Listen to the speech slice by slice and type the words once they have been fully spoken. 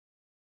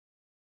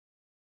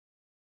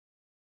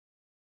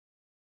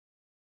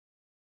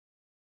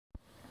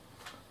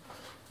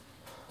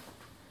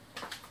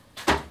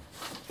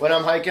When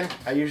I'm hiking,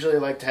 I usually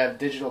like to have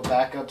digital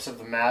backups of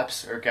the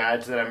maps or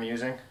guides that I'm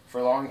using.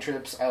 For long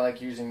trips, I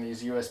like using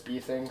these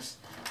USB things.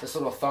 This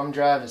little thumb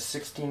drive is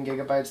 16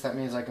 gigabytes. That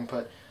means I can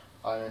put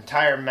an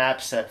entire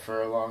map set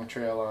for a long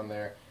trail on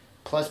there,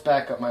 plus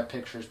back up my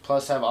pictures,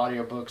 plus have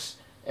audiobooks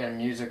and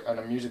music on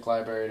a music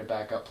library to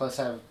back up, plus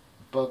have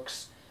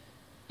books,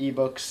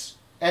 ebooks,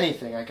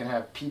 anything. I can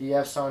have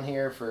PDFs on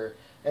here for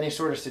any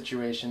sort of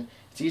situation.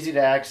 It's easy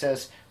to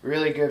access,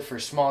 really good for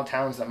small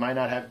towns that might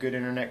not have good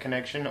internet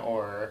connection,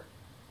 or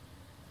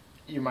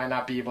you might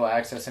not be able to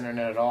access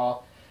internet at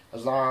all.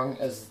 As long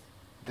as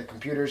the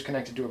computer is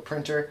connected to a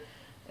printer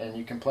and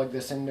you can plug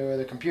this into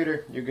the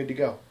computer, you're good to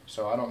go.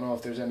 So I don't know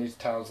if there's any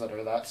towns that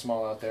are that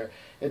small out there.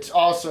 It's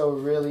also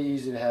really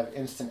easy to have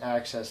instant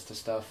access to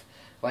stuff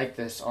like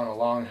this on a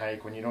long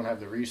hike when you don't have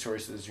the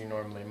resources you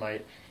normally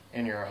might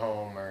in your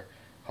home or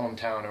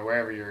hometown or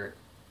wherever you're,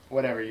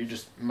 whatever, you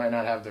just might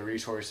not have the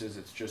resources.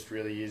 It's just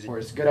really easy.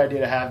 It's a good idea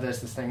to have this.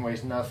 This thing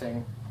weighs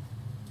nothing.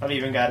 I've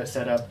even got it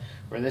set up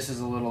where this is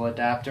a little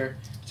adapter.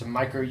 It's a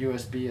micro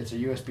USB. It's a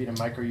USB to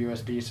micro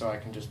USB, so I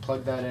can just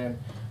plug that in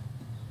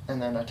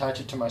and then attach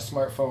it to my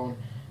smartphone,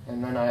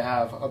 and then I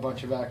have a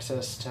bunch of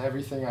access to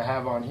everything I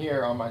have on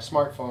here on my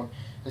smartphone.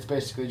 It's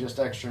basically just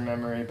extra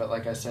memory, but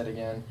like I said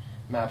again,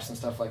 maps and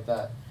stuff like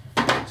that.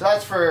 So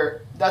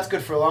that's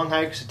good for long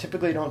hikes. I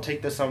typically don't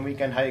take this on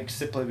weekend hikes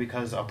simply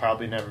because I'll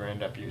probably never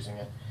end up using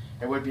it.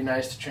 It would be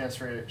nice to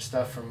transfer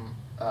stuff from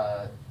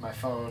my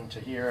phone to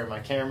here and my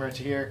camera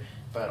to here,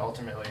 but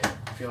ultimately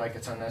I feel like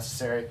it's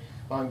unnecessary.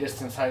 Long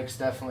distance hikes,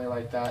 definitely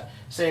like that.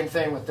 Same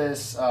thing with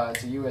this.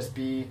 It's a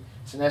USB.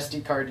 It's an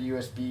SD card to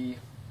USB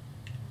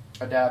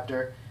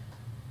adapter.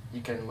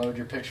 You can load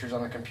your pictures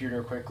on the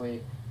computer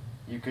quickly.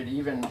 You could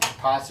even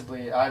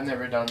possibly, I've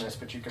never done this,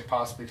 but you could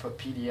possibly put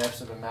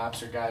PDFs of the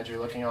maps or guides you're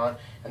looking on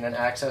and then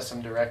access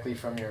them directly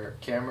from your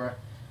camera.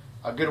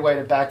 A good way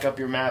to back up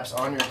your maps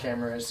on your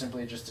camera is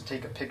simply just to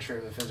take a picture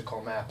of the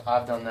physical map.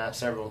 I've done that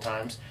several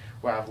times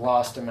where I've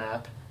lost a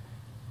map,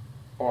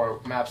 or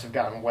maps have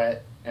gotten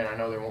wet and I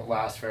know they won't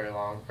last very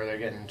long, or they're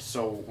getting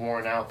so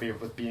worn out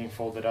with being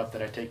folded up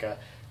that I take a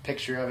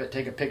picture of it,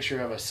 take a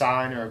picture of a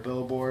sign or a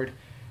billboard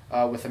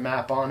with a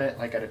map on it,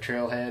 like at a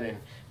trailhead, and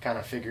kind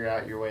of figure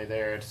out your way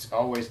there. It's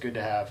always good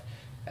to have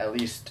at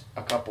least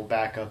a couple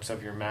backups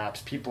of your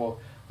maps. People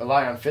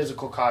rely on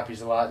physical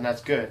copies a lot, and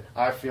that's good.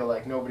 I feel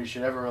like nobody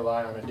should ever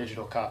rely on a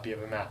digital copy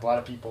of a map. A lot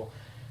of people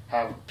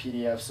have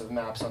PDFs of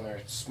maps on their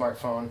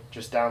smartphone,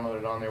 just download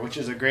it on there, which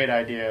is a great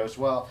idea as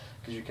well,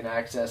 because you can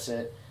access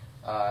it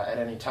at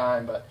any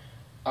time. But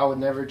I would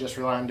never just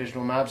rely on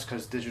digital maps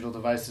because digital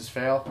devices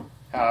fail.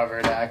 However,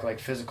 to act like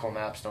physical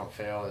maps don't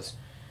fail is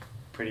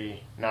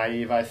pretty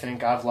naive, I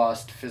think. I've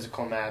lost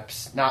physical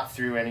maps not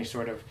through any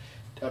sort of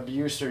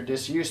abuse or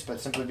disuse,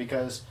 but simply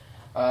because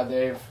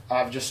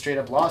I've just straight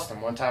up lost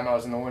them. One time I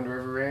was in the Wind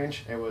River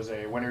Range. It was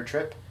a winter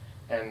trip,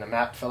 and the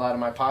map fell out of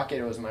my pocket.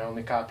 It was my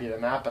only copy of the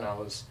map, and I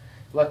was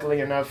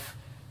luckily enough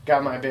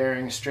got my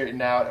bearings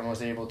straightened out and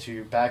was able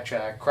to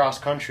backtrack cross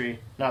country,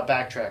 not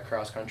backtrack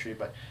cross country,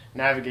 but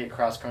navigate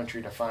cross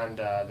country to find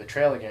the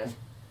trail again,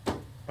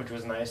 which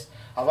was nice.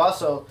 I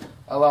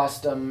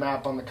lost a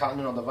map on the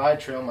Continental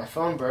Divide Trail. My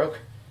phone broke,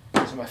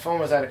 so my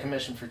phone was out of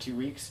commission for 2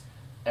 weeks,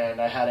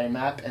 and I had a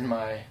map in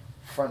my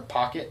front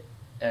pocket,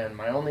 and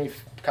my only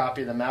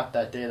copy of the map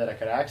that day that I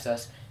could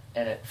access,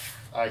 and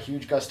a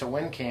huge gust of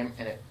wind came,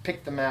 and it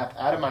picked the map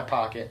out of my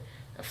pocket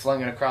and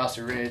flung it across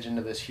a ridge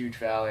into this huge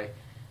valley.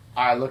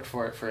 I looked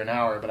for it for an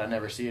hour, but I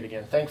never see it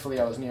again. Thankfully,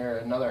 I was near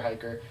another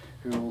hiker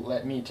who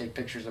let me take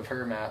pictures of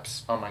her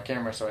maps on my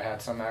camera, so I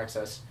had some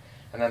access.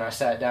 And then I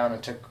sat down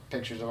and took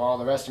pictures of all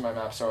the rest of my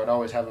maps, so I'd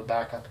always have a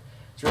backup.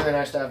 It's really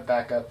nice to have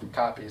backup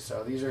copies,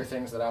 so these are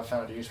things that I've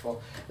found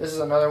useful. This is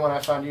another one I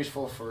found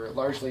useful for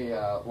largely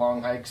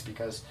long hikes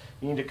because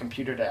you need a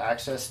computer to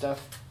access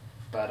stuff.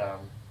 But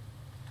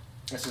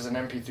this is an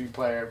MP3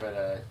 player,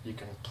 but you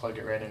can plug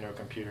it right into a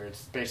computer.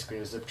 It's basically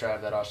a zip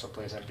drive that also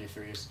plays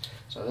MP3s.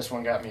 So this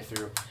one got me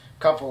through a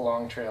couple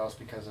long trails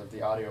because of the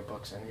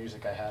audiobooks and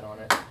music I had on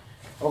it.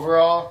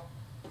 Overall,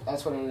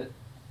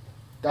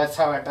 that's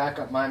how I back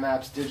up my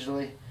maps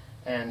digitally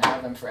and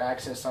have them for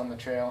access on the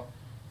trail.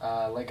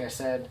 Like I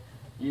said,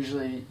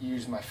 usually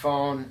use my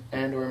phone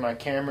and or my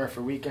camera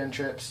for weekend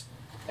trips,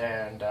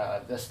 and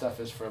this stuff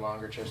is for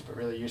longer trips, but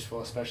really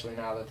useful, especially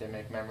now that they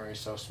make memories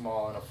so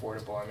small and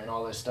affordable. I mean,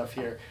 all this stuff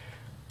here,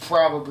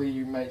 probably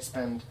you might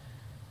spend,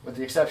 with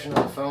the exception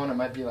of the phone, it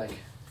might be like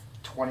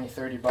 20,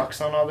 30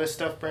 bucks on all this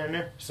stuff brand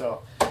new.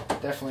 So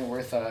definitely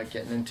worth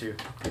getting into.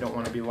 You don't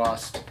want to be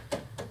lost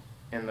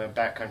in the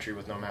backcountry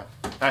with no map.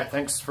 Alright,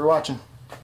 thanks for watching.